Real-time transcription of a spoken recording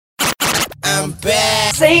I'm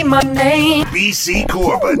back. Say my name. BC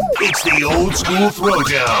Corbin. It's the old school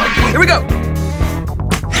Throwdown. Here we go.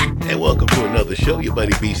 And welcome to another show. Your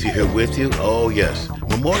buddy BC here with you. Oh, yes.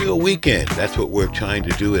 Memorial Weekend. That's what we're trying to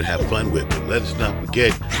do and have fun with. But let us not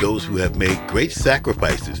forget those who have made great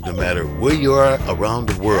sacrifices, no matter where you are around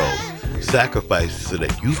the world. Sacrifices so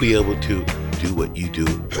that you be able to do what you do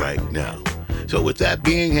right now. So with that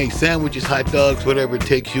being, hey, sandwiches, hot dogs, whatever it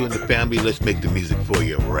takes you and the family, let's make the music for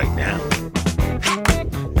you right now.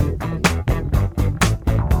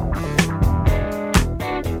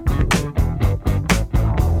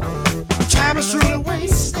 Time is truly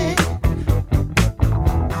wasted.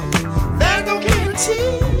 There's no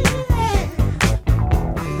guarantee.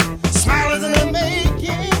 Smile is in the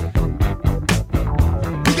making.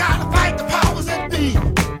 We gotta fight the powers that be.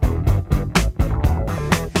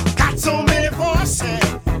 Got so many voices.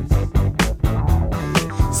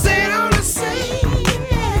 Saying all the same.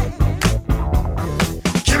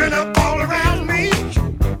 Giving up all around me.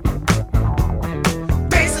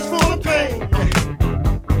 Faces full of pain.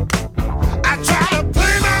 I try to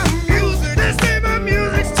play my music, they say my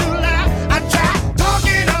music's too loud. I try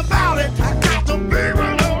talking about it, I got the big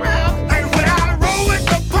run around. And when I roll with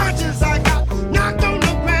the punches, I got knocked on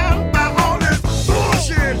the ground by all this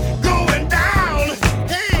bullshit going down.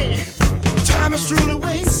 Hey, time is truly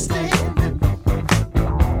wasted.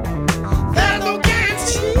 There's no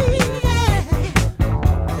guarantee.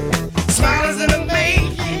 Smile is in the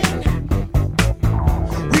making.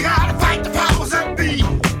 We gotta fight the powers that be.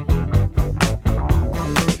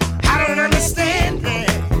 I don't understand that.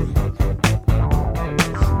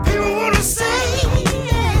 People wanna say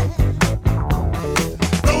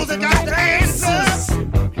those that got the answers.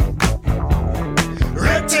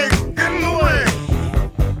 Red tape in the way.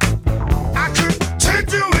 I could turn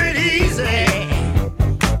to it easy.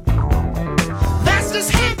 That's just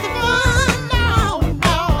half the fun now.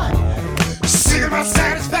 See my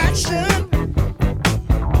satisfaction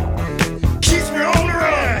keeps me on the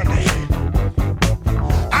run.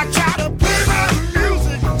 I try to play my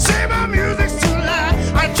music, say my music's too loud.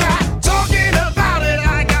 I try talking about it,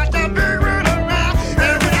 I got the big run around.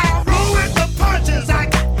 And when I roll with the punches, I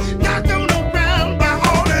got knocked on the ground by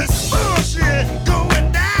all this bullshit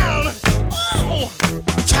going down. Oh,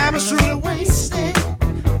 time is truly wasted.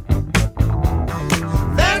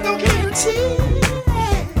 There's no guarantee.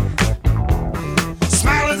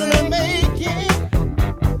 Smile is in the making.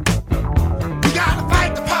 We gotta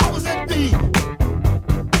fight the powers that be.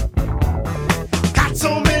 Got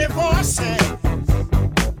so many voices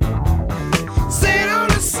saying all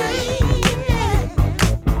the same.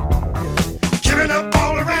 Giving up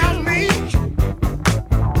all around me.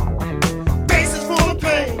 Faces full of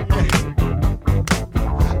pain.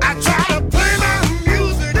 I try to play my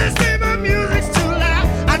music, they say my music's too loud.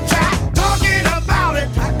 I try talking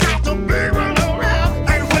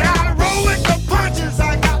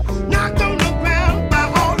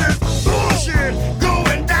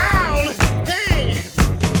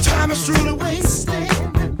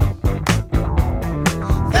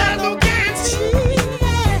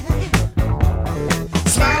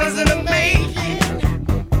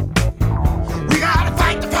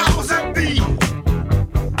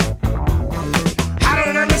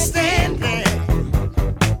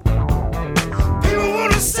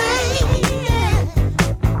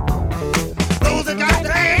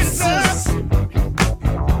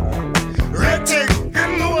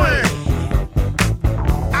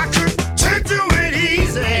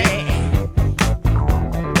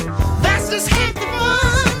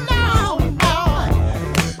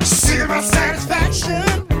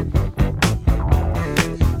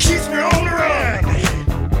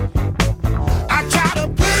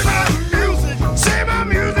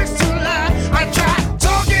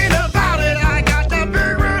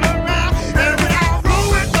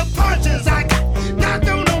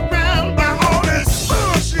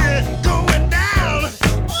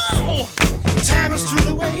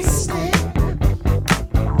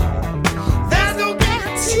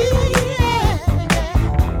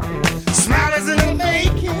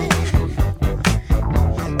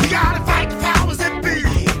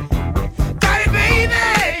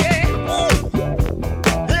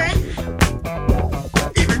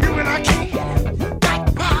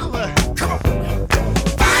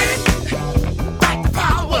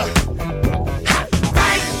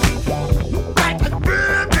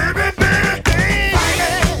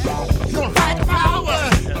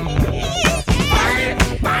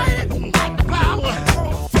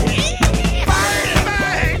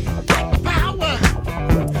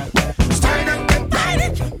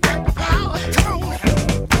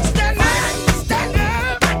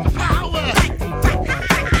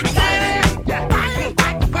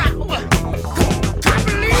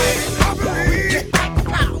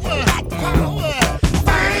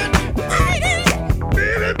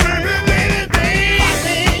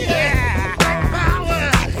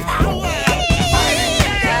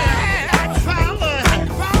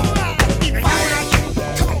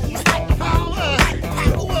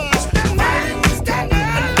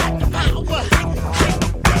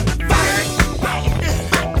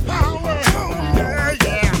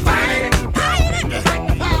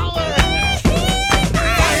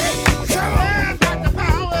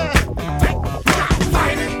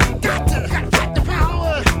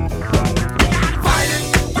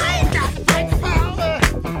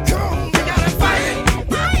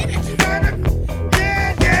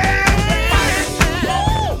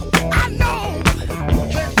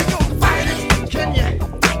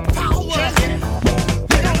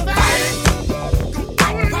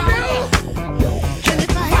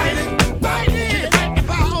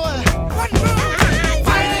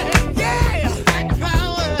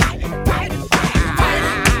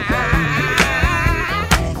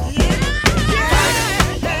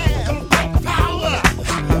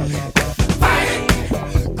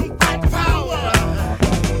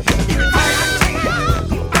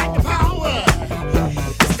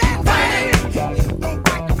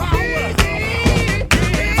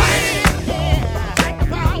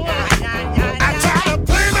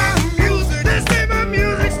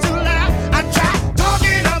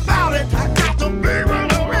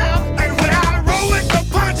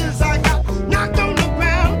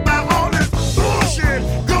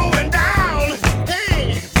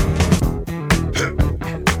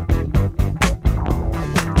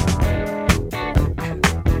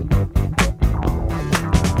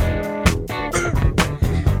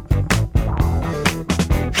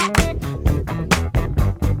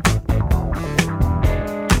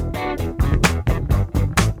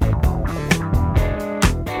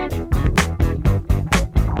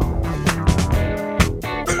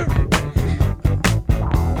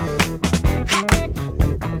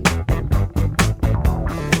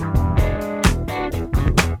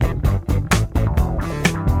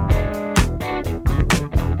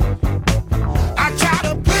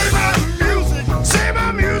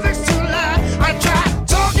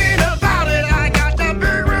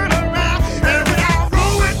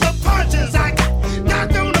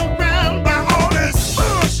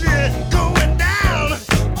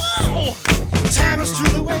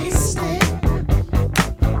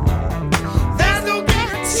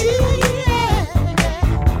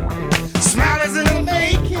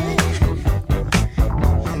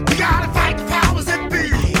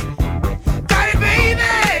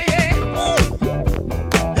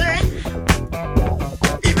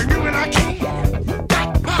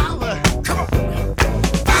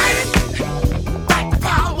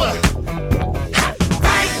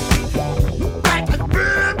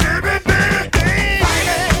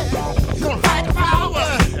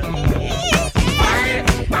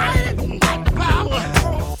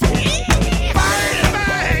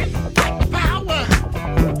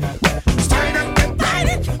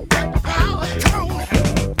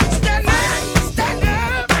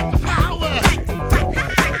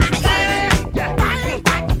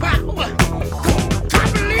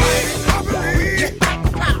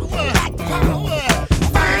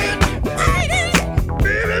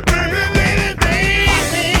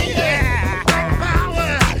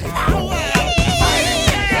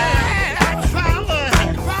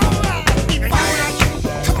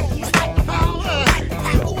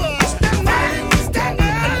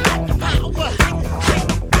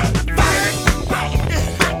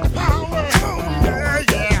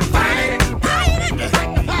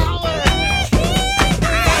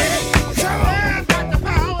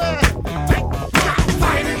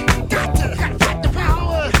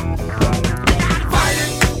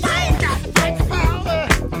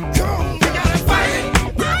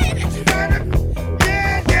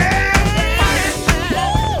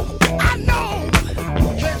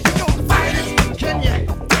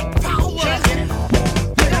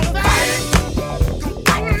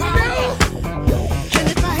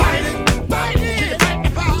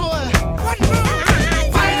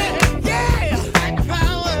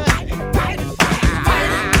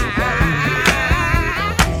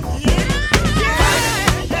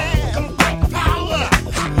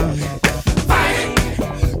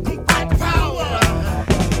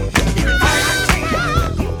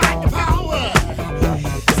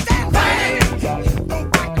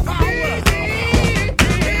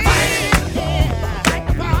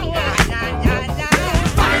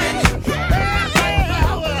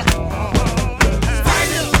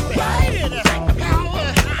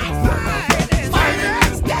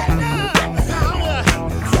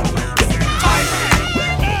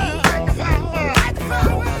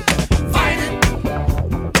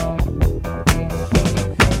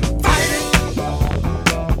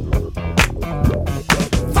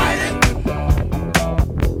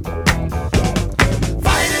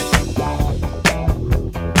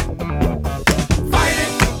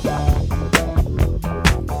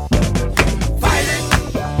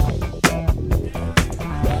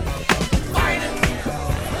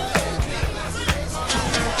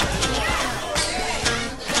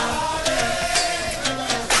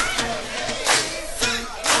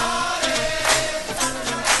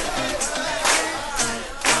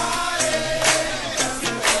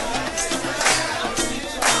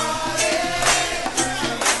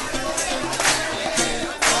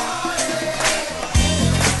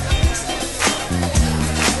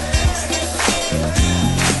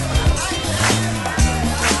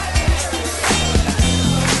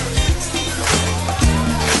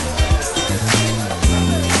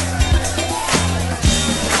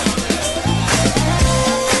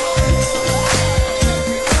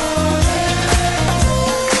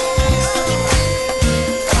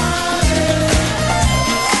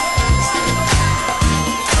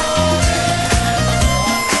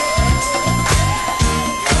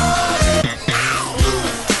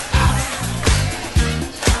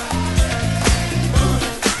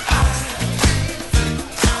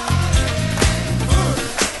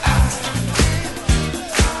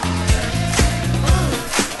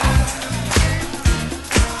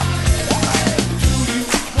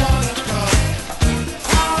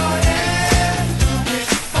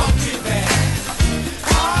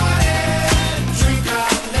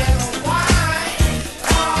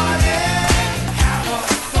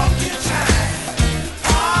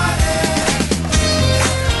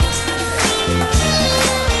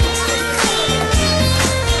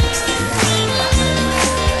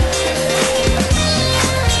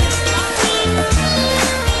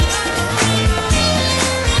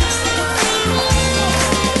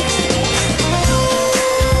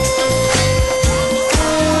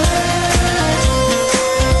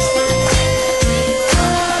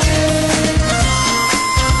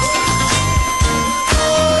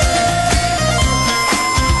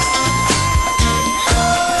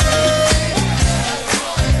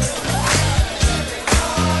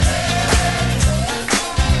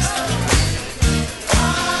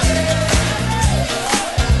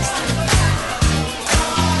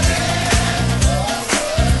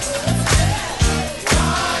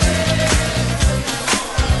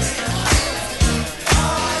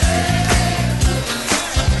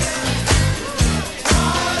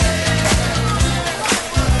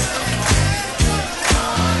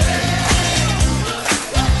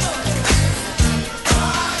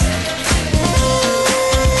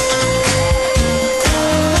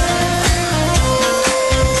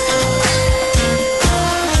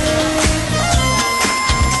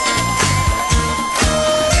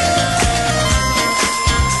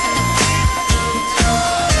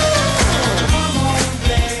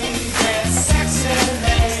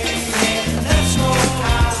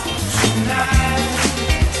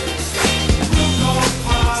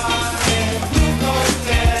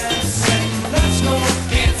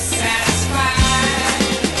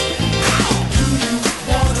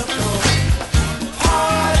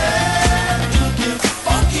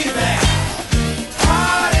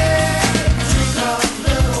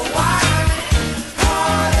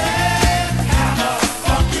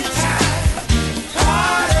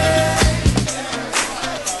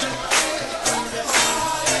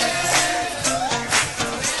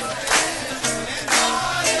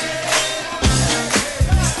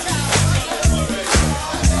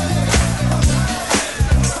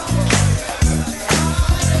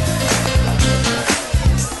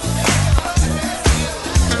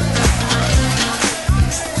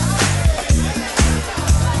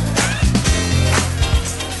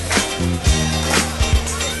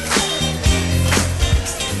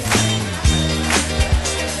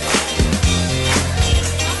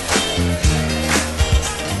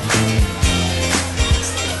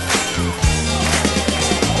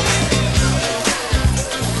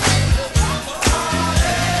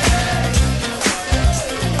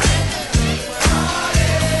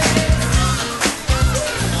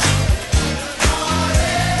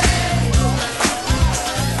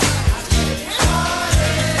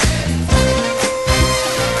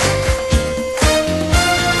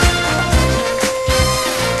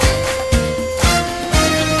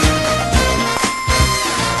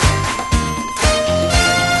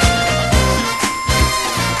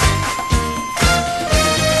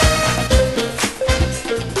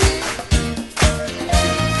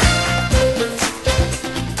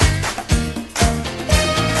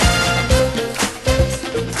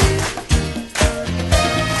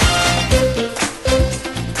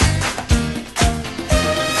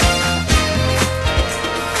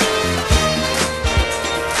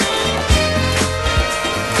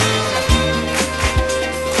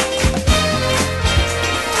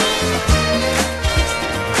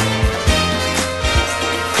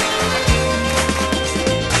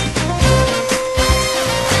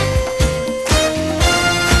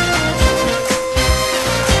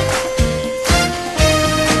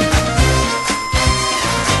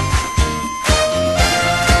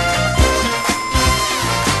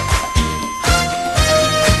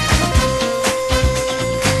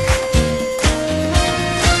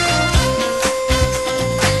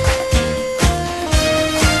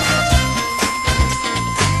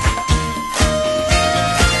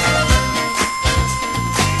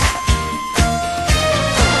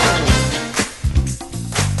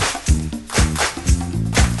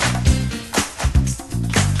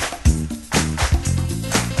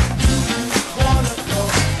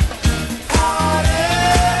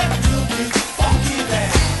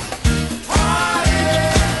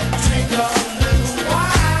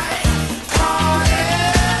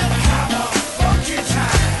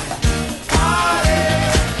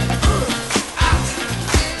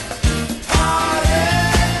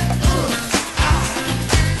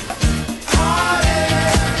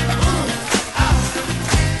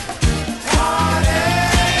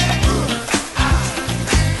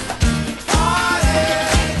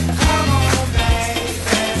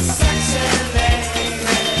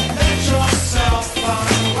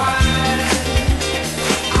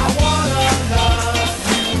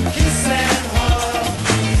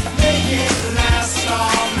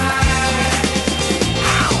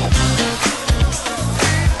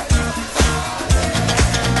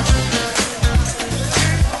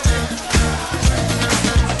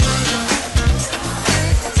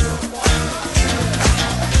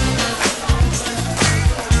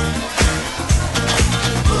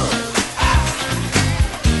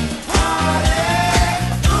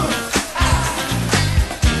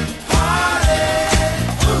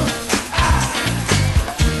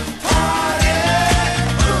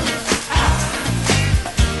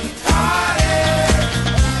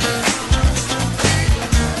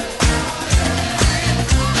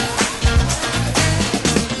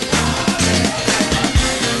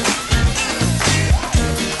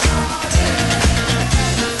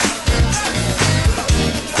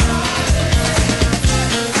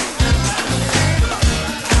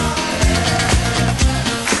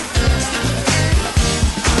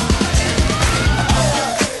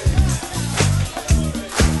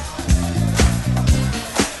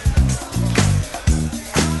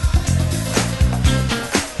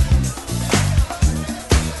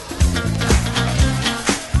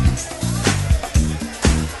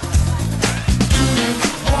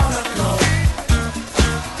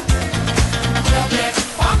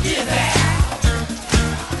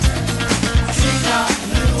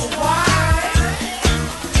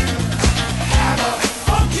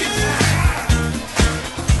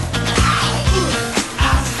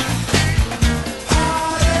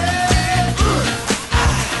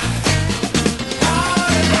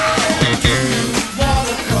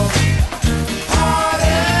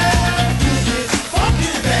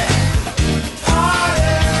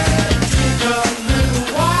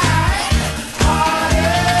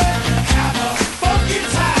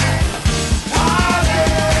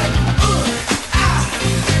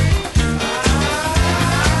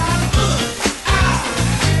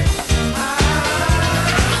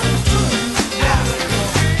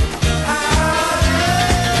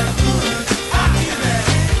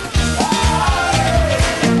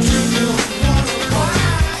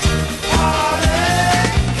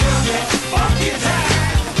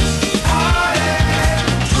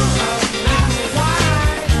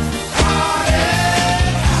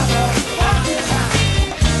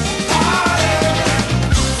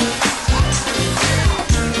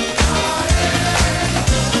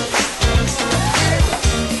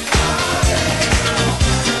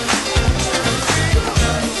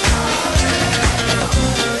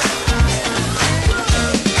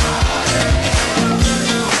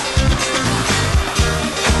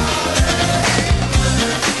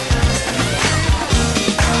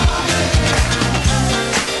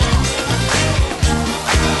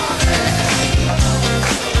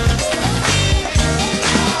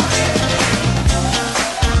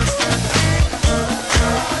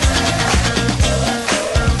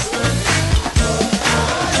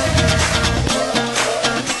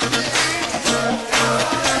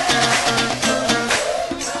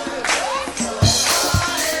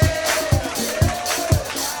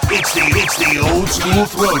It's the old school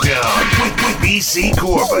throwdown with BC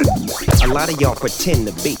Corbin. A lot of y'all pretend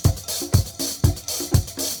to be.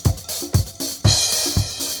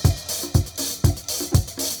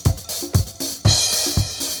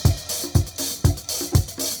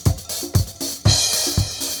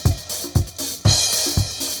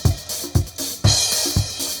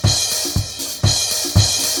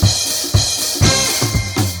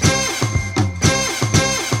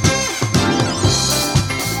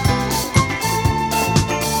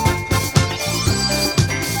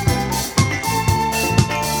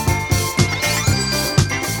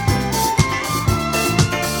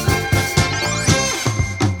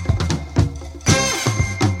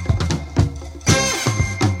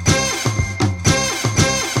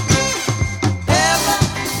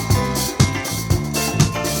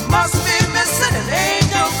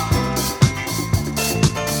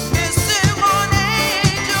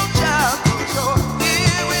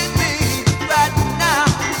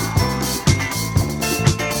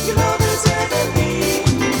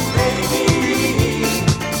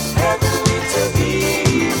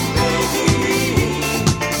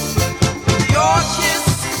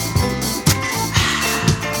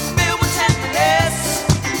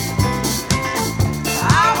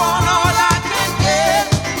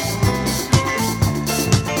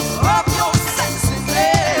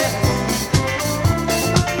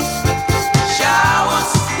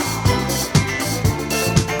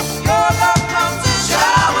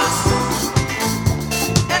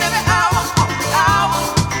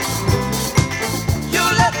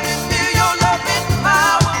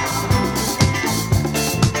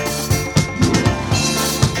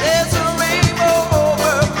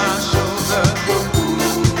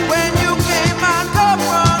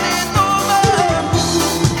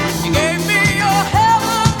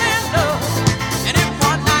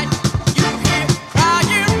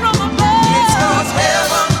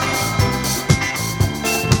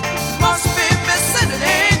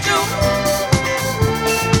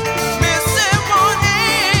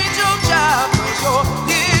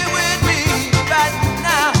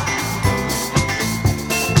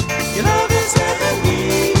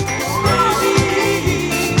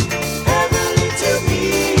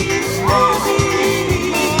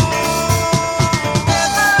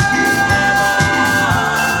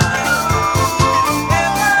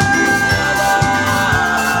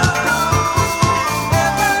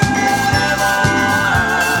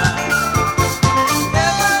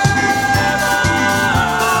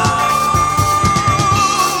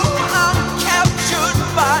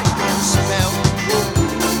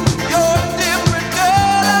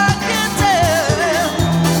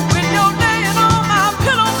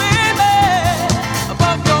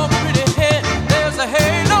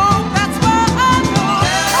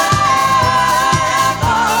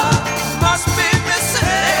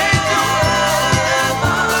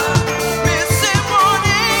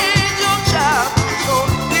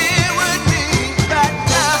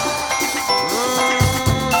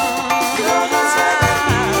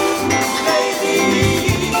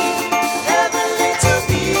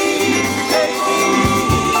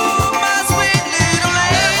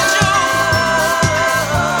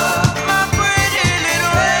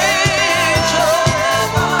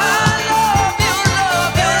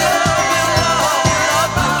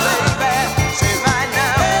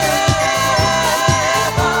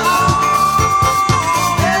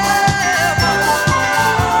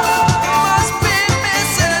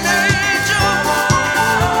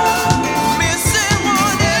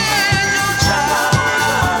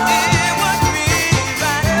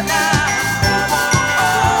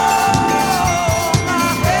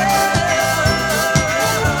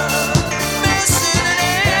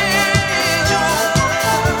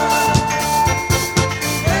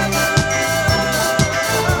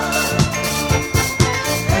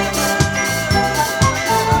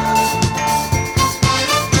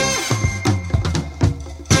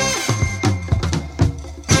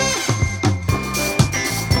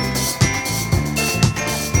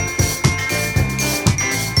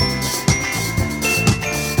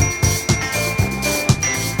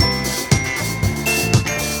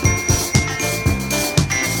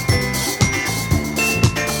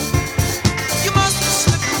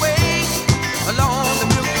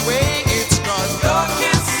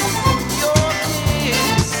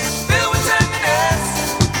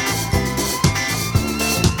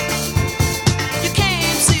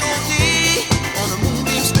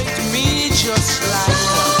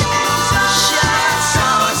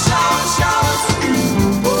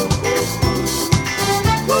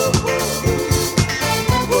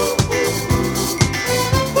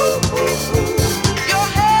 Your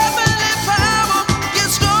heaven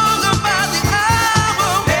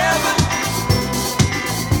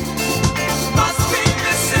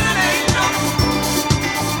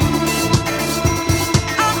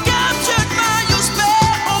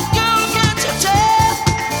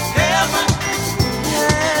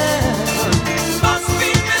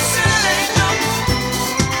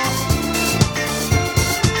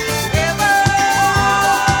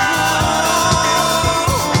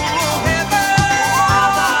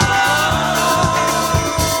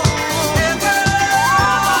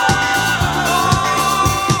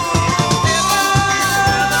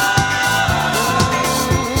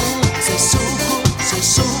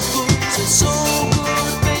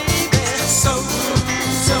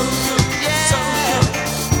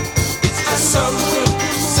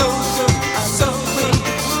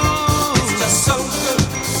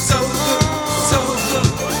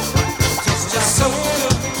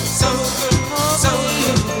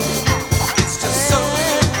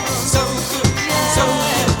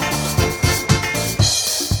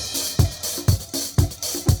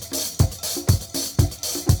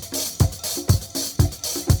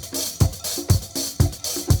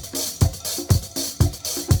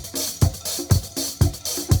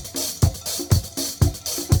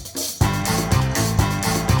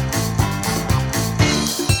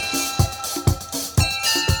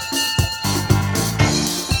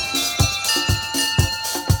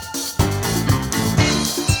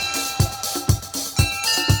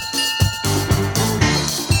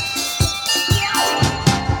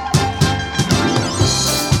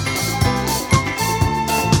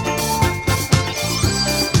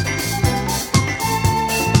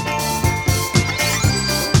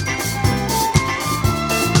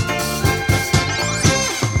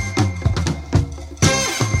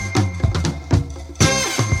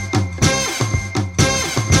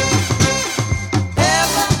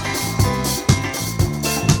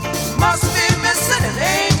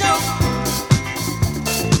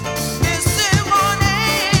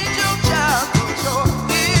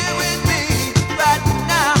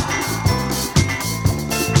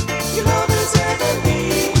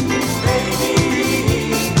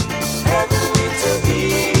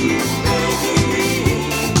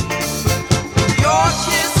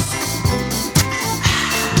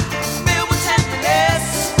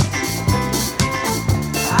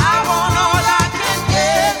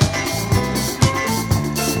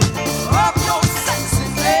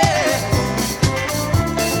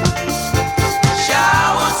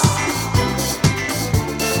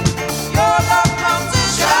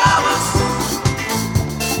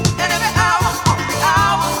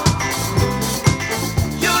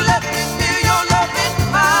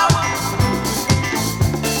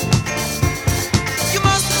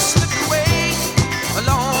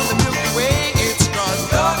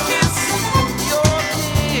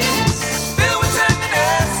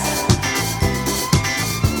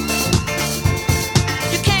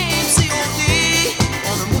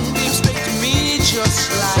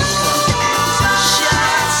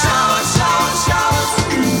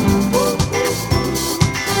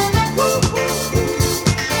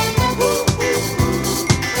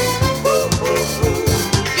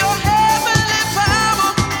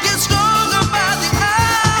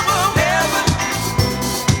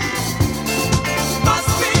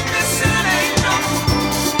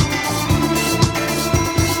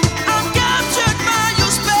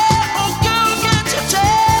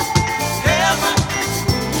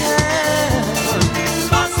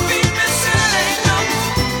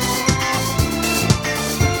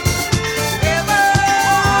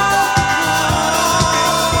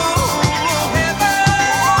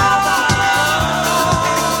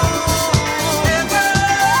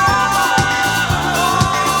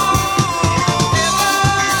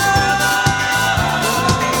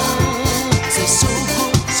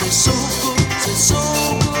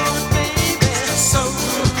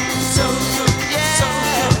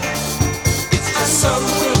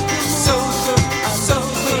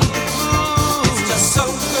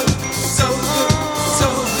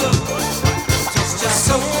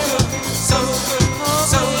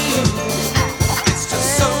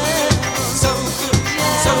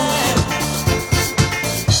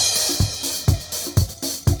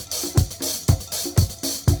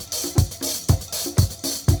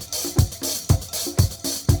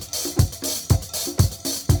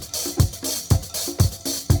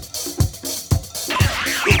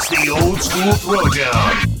School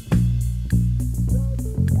Throwdown.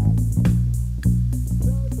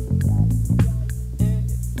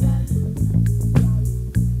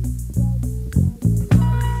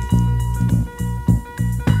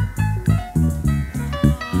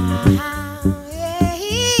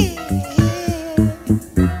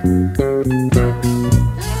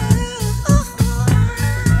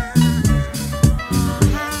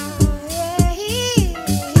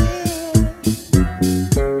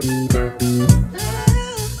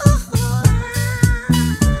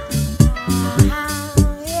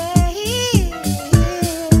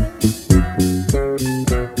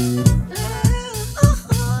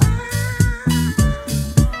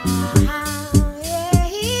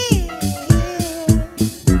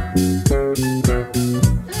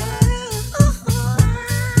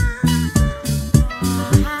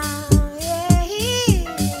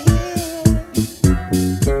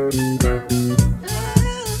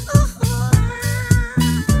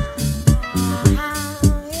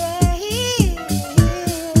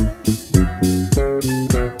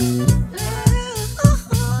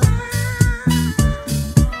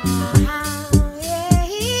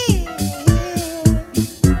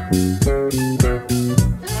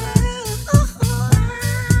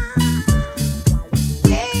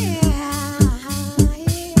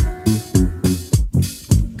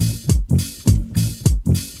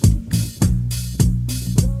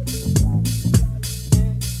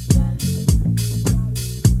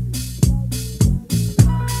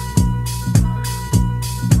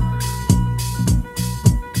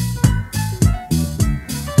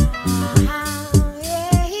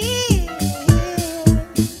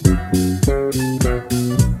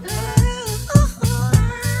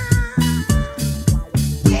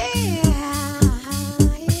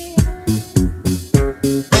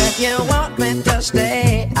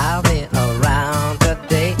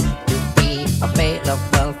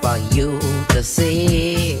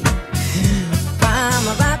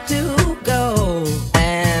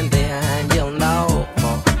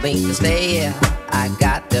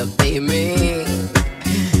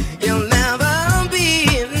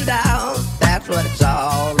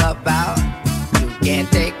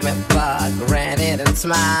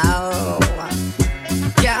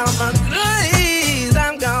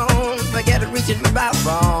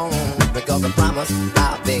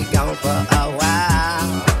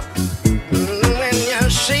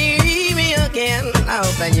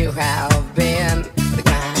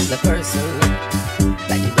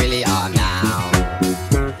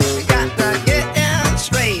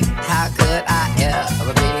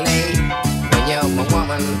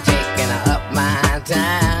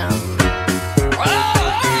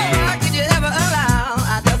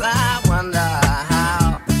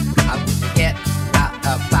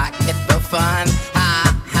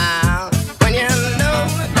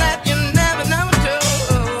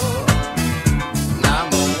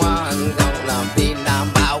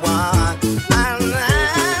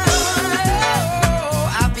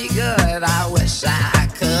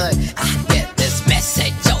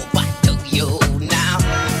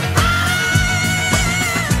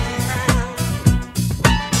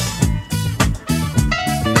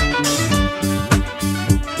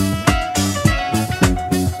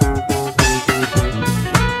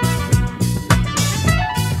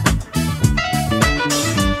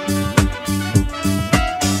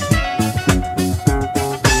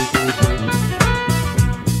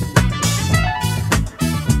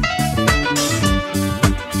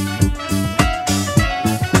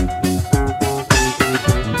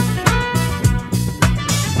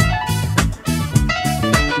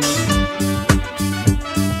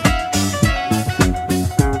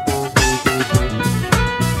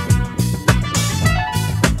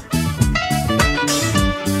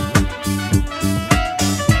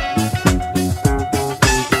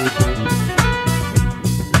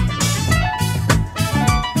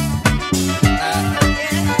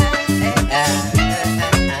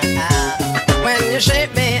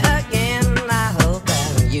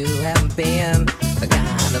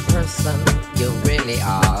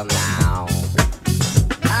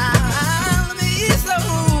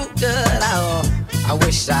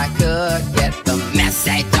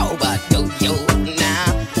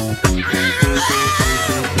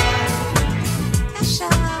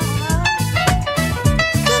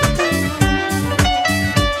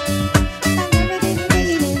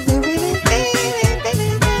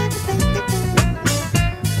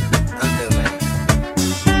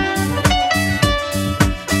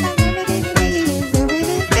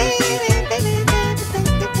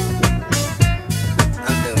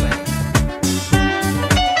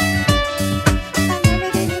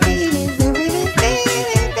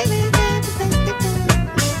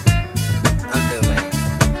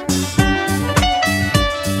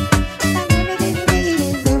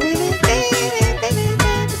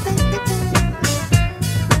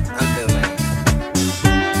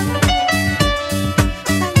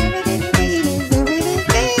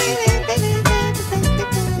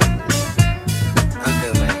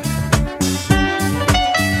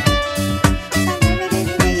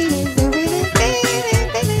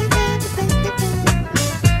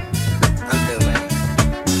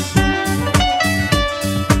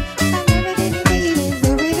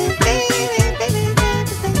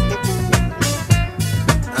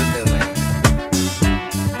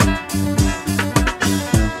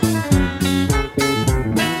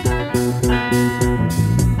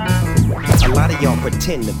 y'all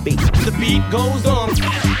pretend to be. The beat goes on.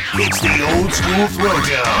 It's the old school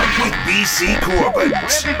throwdown with BC Corbin.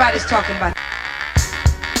 Everybody's talking about.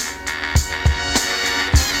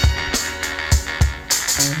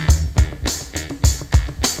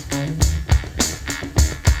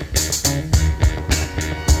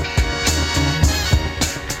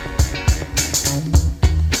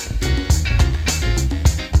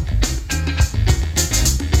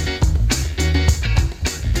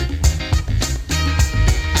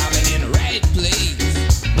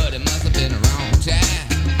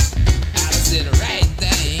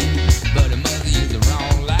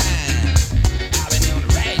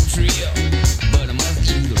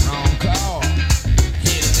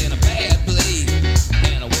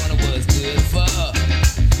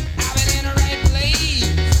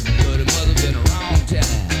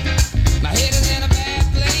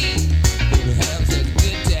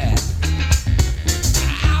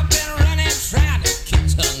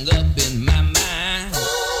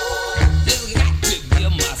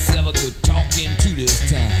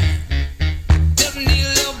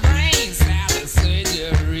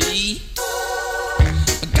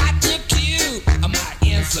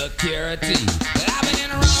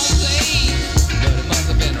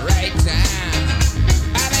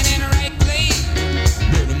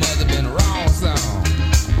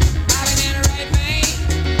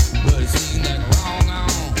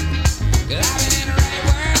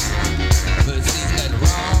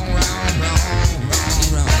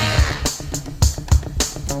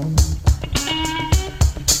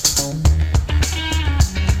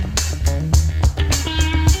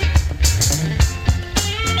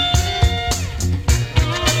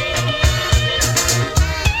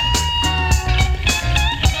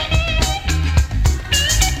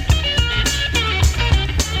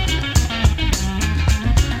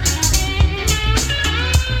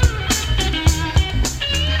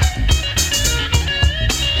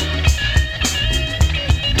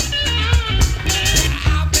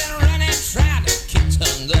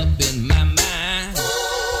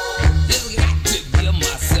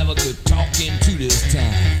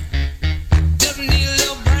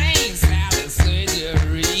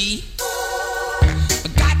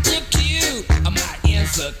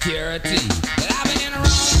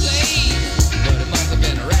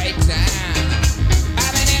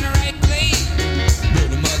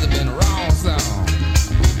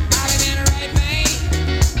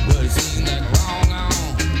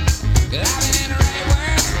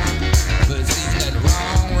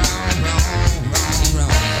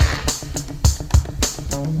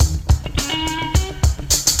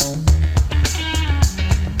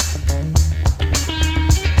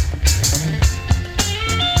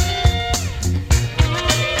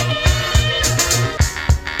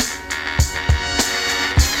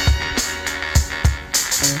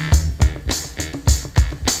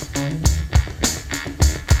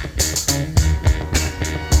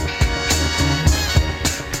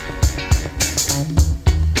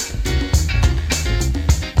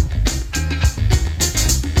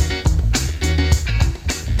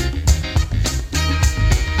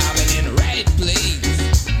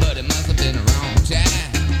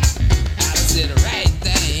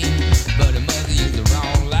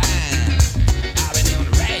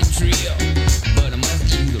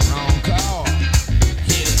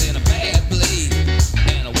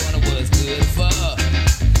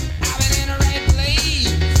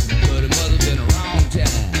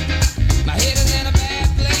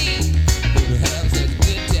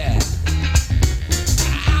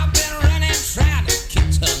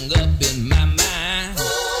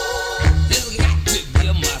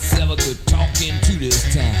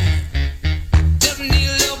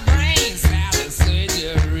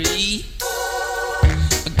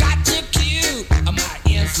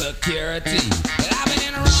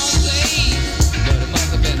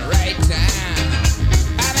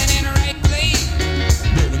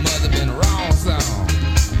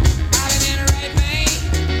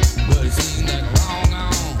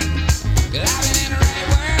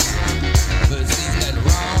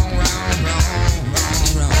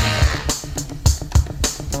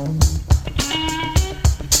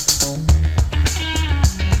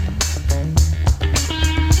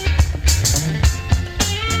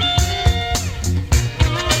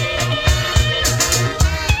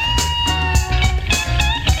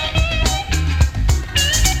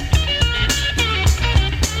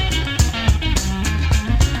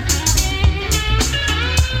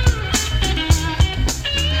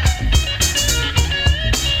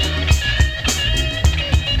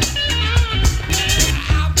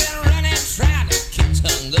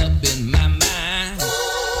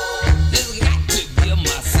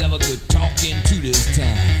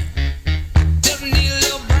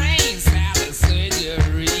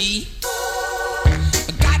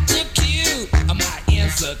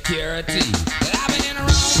 security. But I've been in the wrong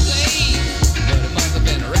place, but it must have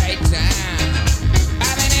been the right time.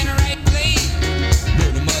 I've been in the right place, but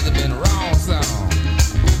it must have been the wrong song.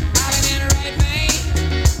 I've been in the right vein,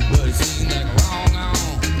 but it seems like a wrong on.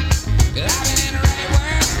 But I've been in the right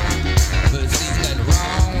world, but it seems like the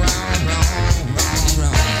wrong, wrong, wrong, wrong,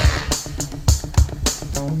 wrong.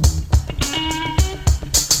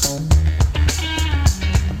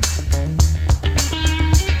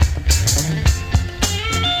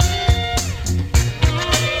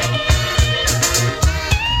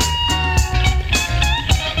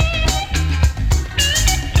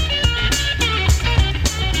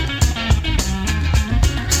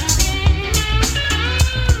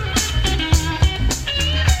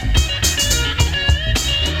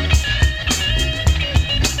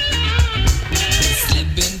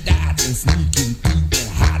 Slipping, dodging, sneaking, peeping,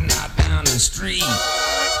 hiding out down the street.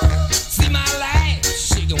 See my life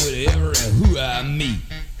shaking with every who I meet.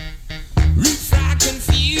 Roots like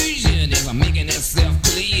confusion if I'm making itself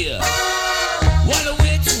clear. Wonder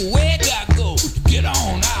which way I go to get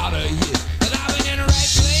on out of here. 'Cause I've been in the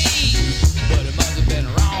right place, but it must have been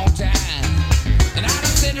the wrong time. And I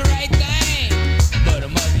done said the right thing, but it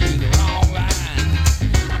must be the wrong line.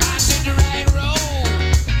 I took the right road,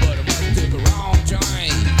 but I must have took the wrong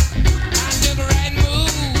train. I took the right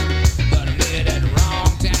move, but I made it at the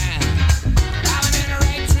wrong time. I've been in the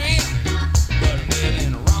right trip, but I made it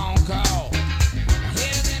in the wrong call.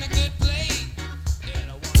 Head's in a good place, and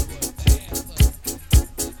I wonder what bad for.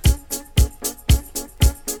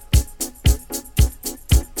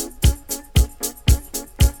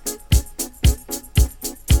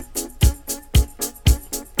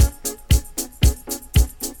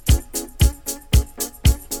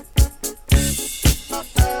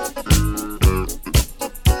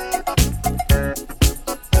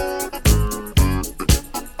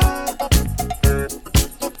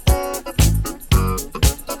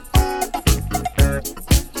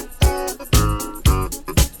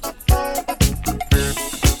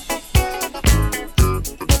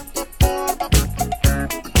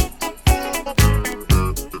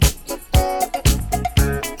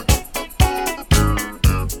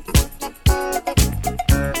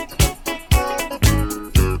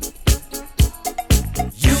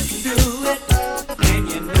 You can do it, and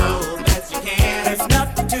you know that you can. There's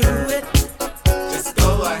nothing to it. Just go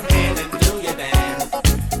ahead and do your dance.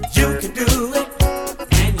 You can do it,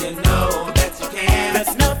 and you know that you can.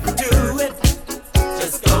 There's nothing to it.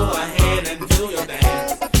 Just go ahead and do your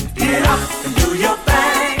dance. Get up and do your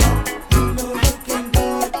thing. You know you can do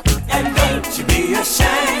it, and don't you be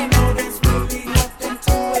ashamed. No, there's really nothing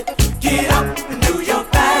to it. Get up and do your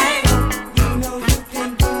thing. You know you can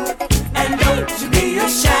do it, and don't you be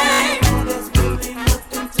ashamed. There's really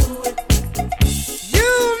nothing to it.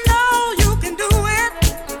 You know you can do it.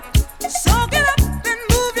 So get up and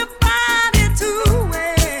move your body to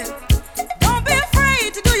it. Don't be afraid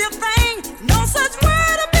to do your thing. No such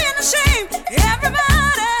word of being ashamed.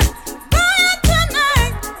 Everybody, burn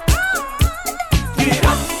tonight. Get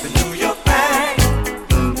up and do your thing.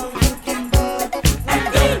 You know you can do it, and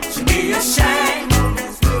don't you be ashamed.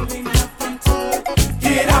 There's really nothing to it.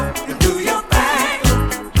 Get up and do your thing.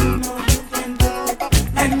 You know you can do it,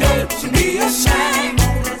 and don't you be ashamed.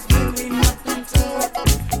 There's really nothing to it.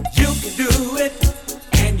 You can do it,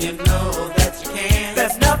 and you know that you can.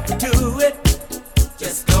 There's nothing to it.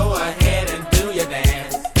 Just go ahead and do your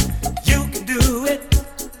dance. You can do it,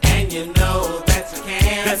 and you know that you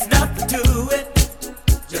can. There's nothing to it.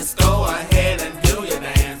 Just go ahead and do your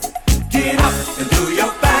dance. Get up and do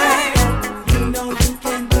your thing. You know you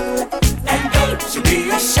can do it, and don't you be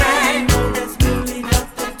ashamed. There's really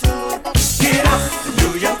nothing to it. Get up and do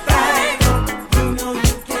your thing. You know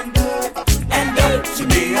you can do it, and don't you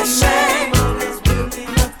be ashamed. There's really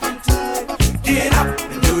nothing to it. Get up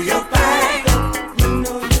and do your thing. You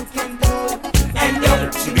know you can do it, and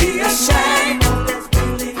don't you be ashamed. There's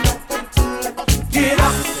really nothing to it. Get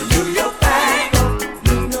up and do your thing.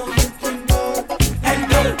 You know you can do it, and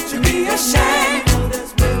don't you be ashamed.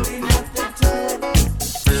 There's really nothing to it.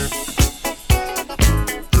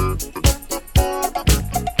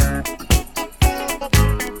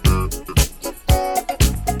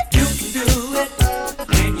 You can do it,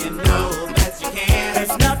 and you know that you can.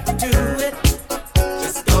 There's nothing to it.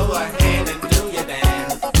 Just go ahead and do your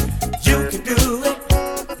dance. You can do it,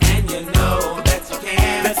 and you know that you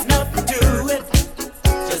can. There's nothing to it.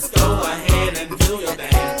 Just go ahead and do your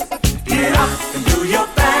dance. Get up and do your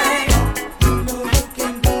thing. You know you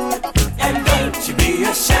can do it, and don't you be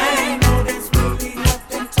ashamed. There's really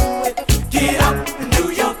nothing to it. Get up and do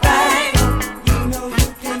your thing. You know you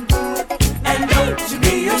can do it, and don't you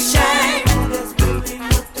be ashamed. There's really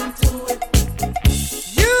nothing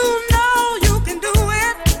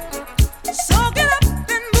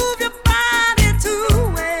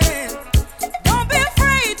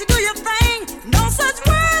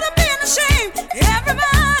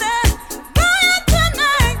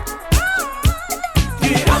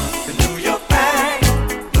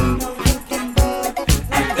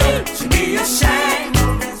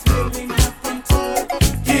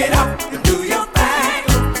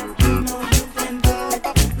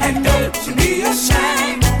Dance,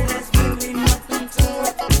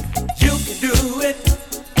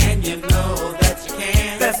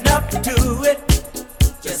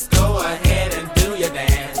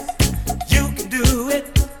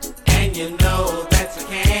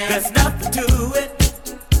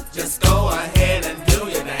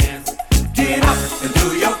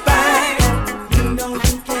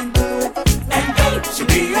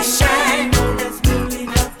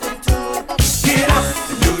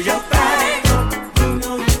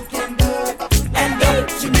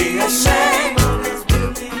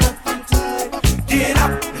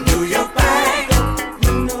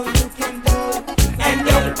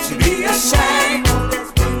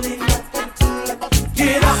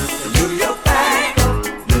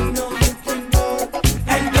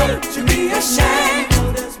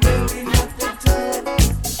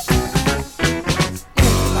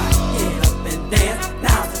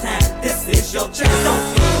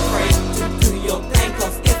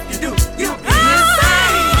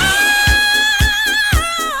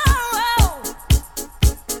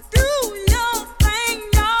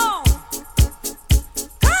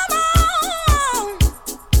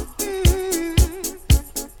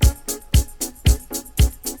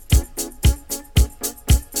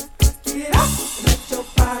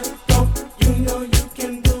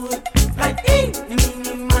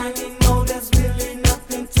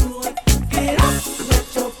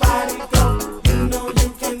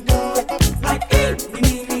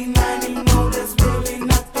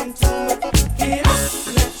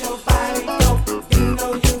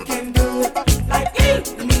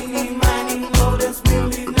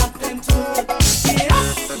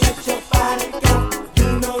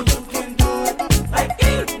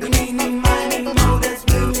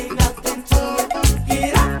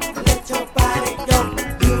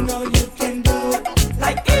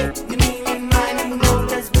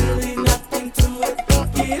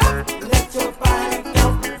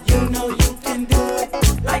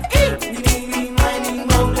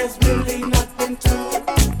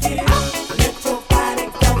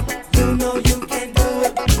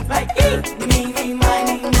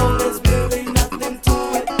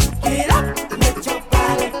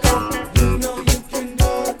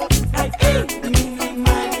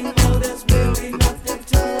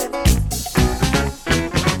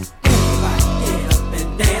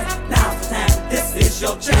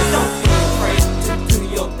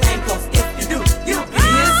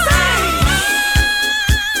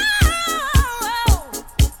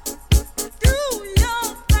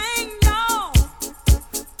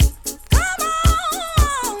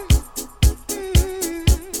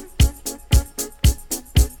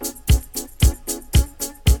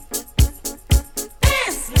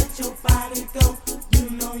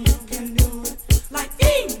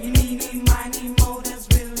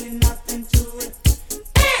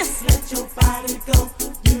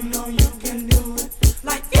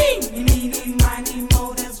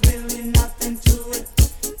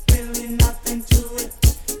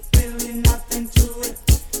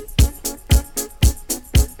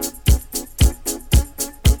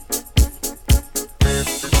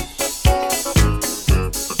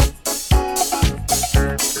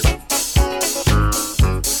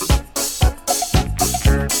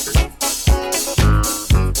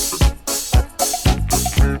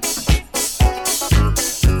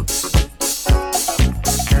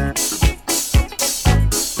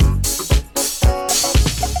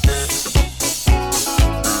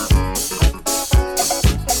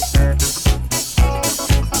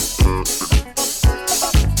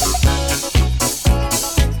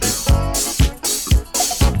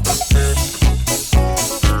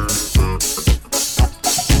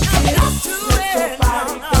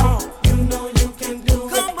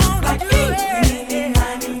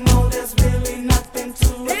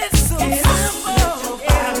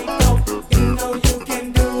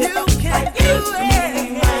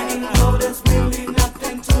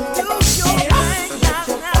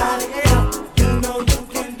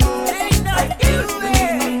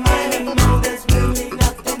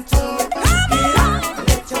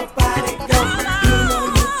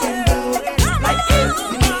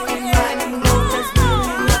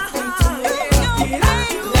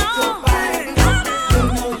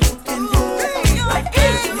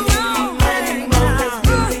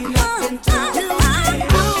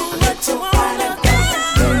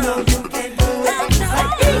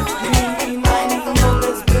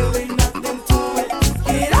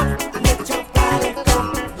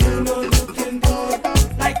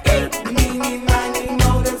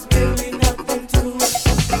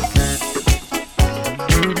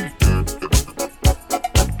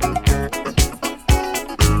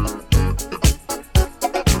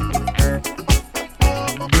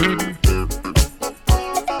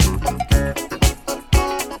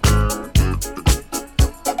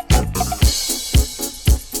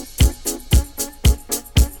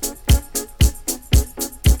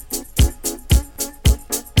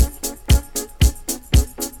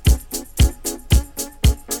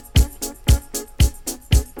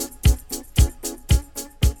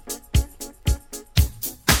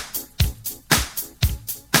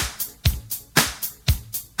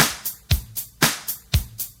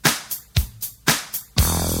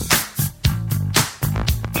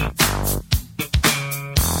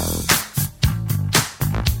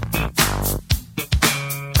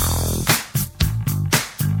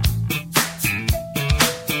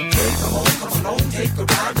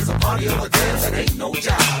 party of a dance and ain't no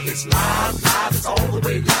job. It's live, live, it's all the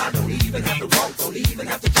way live. Don't even have to walk, don't even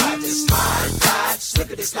have to drive. Just slide, ride,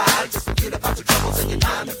 slippity slide. Just forget about your troubles and your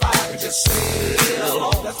 9 to 5 and just sail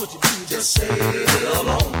on. That's what you do, just sail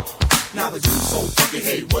on. Now the dude's so funky,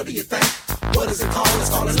 hey, what do you think? What is it called? It's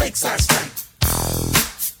called a lakeside stank.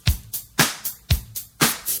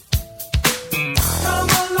 Come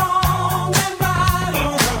along and ride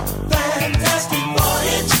on a fantastic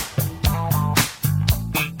voyage.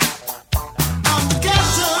 I'm the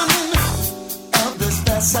captain of this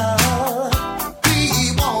vessel.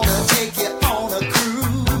 We wanna take you on a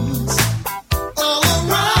cruise all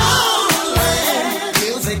around the land.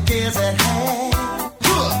 Music is at hand.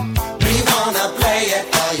 We wanna play it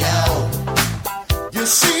for you. You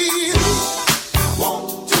see,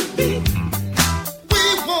 Want to be we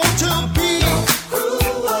want to be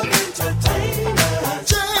crew of entertainers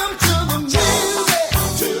jam to the music,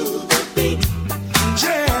 to the beat.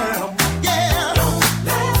 jam, yeah.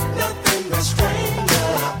 Let nothing restrain you.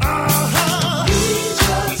 We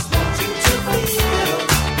just want you to feel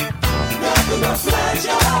nothing but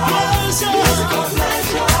pleasure. Musical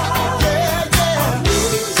pleasure. Yeah, yeah,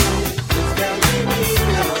 Music is very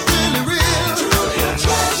real. really real. Truly a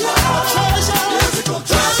treasure. Treasure. Musical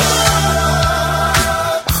treasure.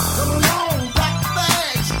 Come along, pack the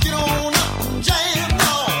bags, get on up and jam,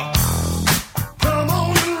 y'all. Come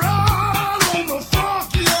on and ride on the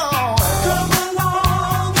funk, y'all. Come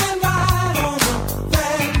along and ride on a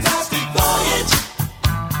fantastic voyage.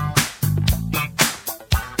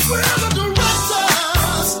 We're the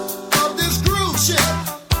directors of this cruise ship,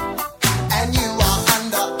 and you are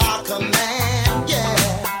under our command,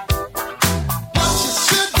 yeah. What you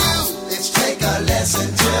should do is take a lesson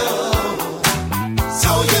too,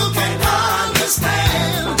 so you can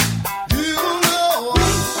understand. You know,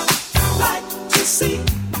 Like to see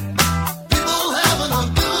people having a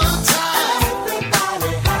good time.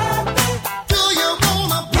 everybody happy. Do you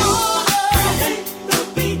wanna party? Create the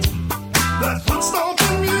beat. Let's put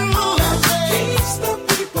stomping music. Keeps the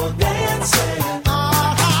people dancing.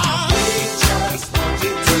 Uh-huh. We just want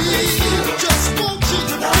you to We feel just want you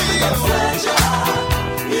to nothing but feel. pleasure.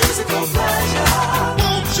 Musical pleasure.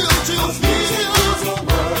 Want you to feel. It's a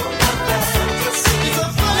world of fantasy. It's a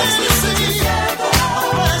Let's listen fantasy. together.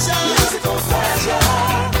 Pleasure. Musical pleasure.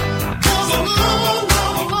 Come along,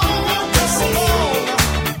 come along, come along.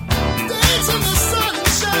 Dance in the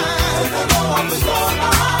sunshine. Go on with your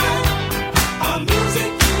mind. Our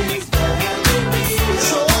music is very real.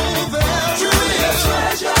 So very Truly a real.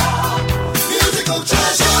 treasure. Musical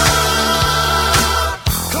treasure.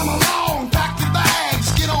 Come along, pack your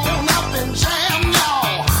bags, get on up and jam,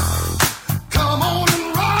 y'all. Come on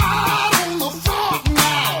and ride on the funk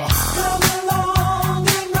now. Come along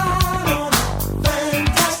and ride on a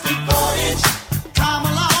fantastic voyage. Come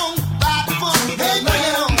along, ride the funk, hey,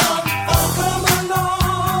 bam. Oh, come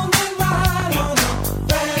along and ride on a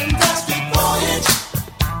fantastic voyage.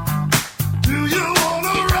 Do you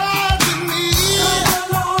wanna ride with me?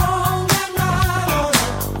 Come along and ride on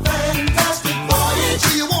a fantastic voyage.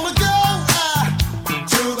 Do you wanna go?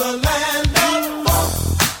 To the land of funk,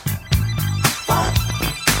 funk,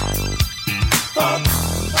 funk.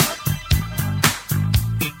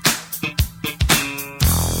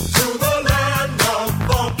 To the land of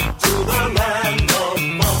funk, to the land of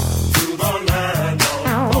funk, to the land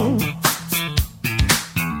of funk.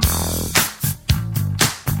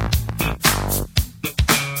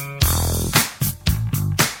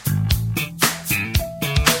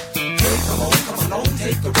 Hey, come on,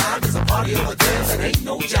 take a ride. There's a party over there that ain't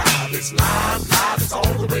no job. It's live, live, it's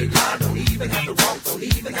all the way live. Don't even have to walk, don't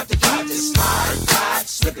even have to drive. Just slide, ride,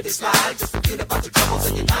 slippity slide. Just forget about your troubles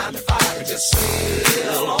and your 9 to 5 and just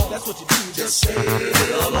sail on. That's what you do, just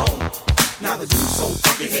sail on. Now the dude's so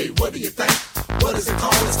funky, hey, what do you think? What is it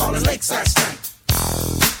called? It's called a lakeside stank.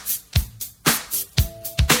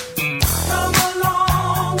 Come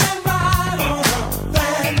along and ride on a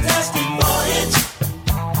fantastic voyage.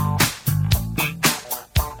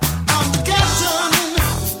 I'm the captain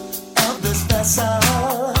of this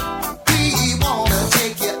vessel. We wanna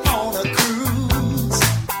take you on a cruise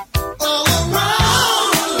all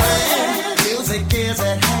around the land. Music is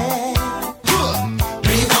at hand.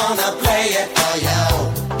 We wanna play it for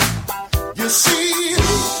you. You see,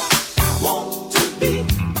 Want to be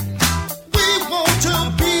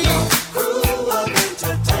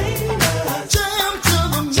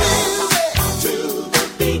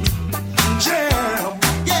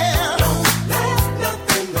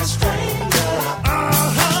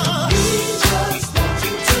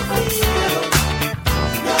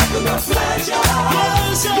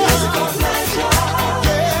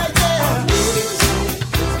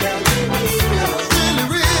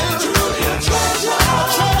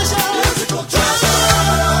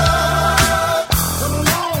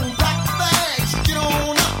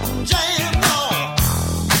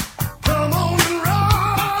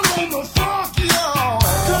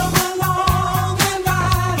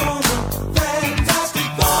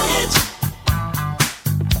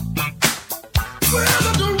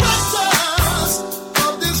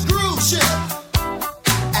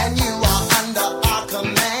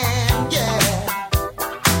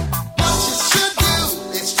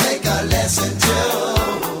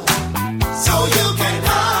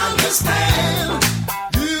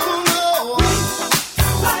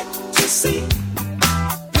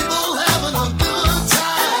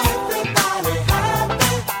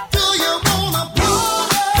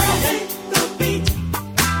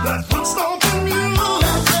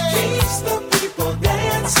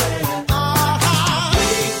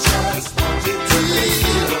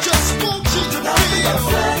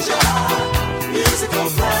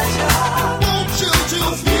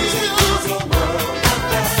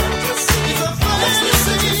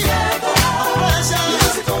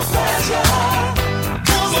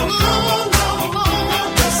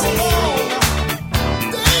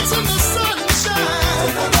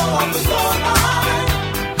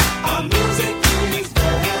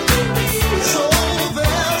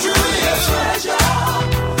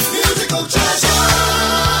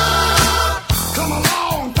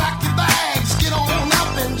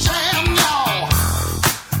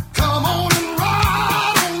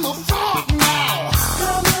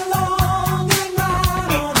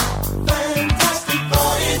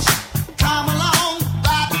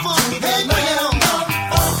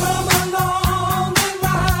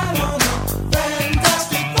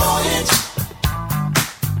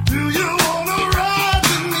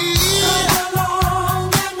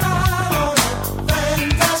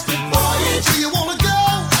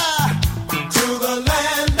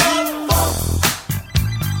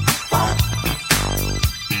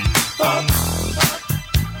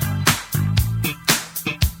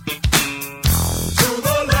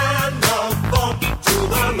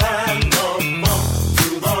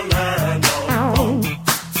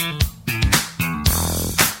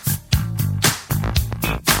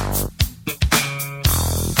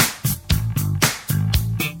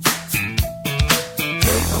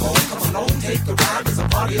take a ride. There's a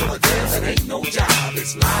party over there that ain't no job.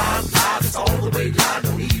 It's live, live, it's all the way live.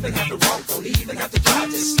 Don't even have to walk, don't even have to drive.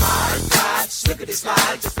 Just slide, ride, slippity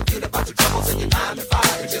slide. Just forget about your troubles and your 9 to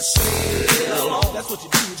 5 and just sail on. That's what you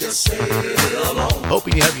do, just sail on.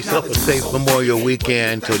 Hoping you have yourself a safe Memorial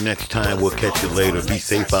weekend. Till next time, we'll catch you later. Be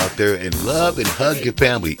safe out there and love and hug your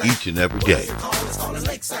family each and every day. It's called a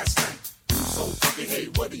lakeside stank. So funky, hey,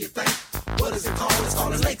 what do you think? What is it called? It's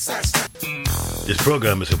called a lakeside stank. This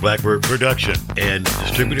program is a Blackbird production and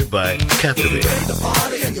distributed by Captivate. Ready to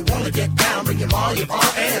party and you want to get down, bring your mom, your pa,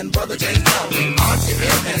 and brother James Brown, and Auntie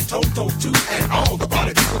M, and Toto too, and all the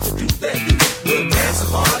party people to do their do. We'll dance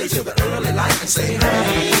and party till the early light and say,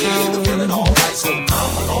 hey, the feeling all right. So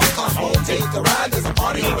come along, come home, take a ride. There's a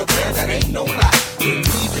party over there that ain't no lie. We're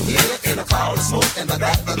leaving here in a cloud of smoke, and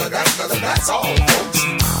that's all,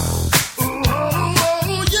 folks.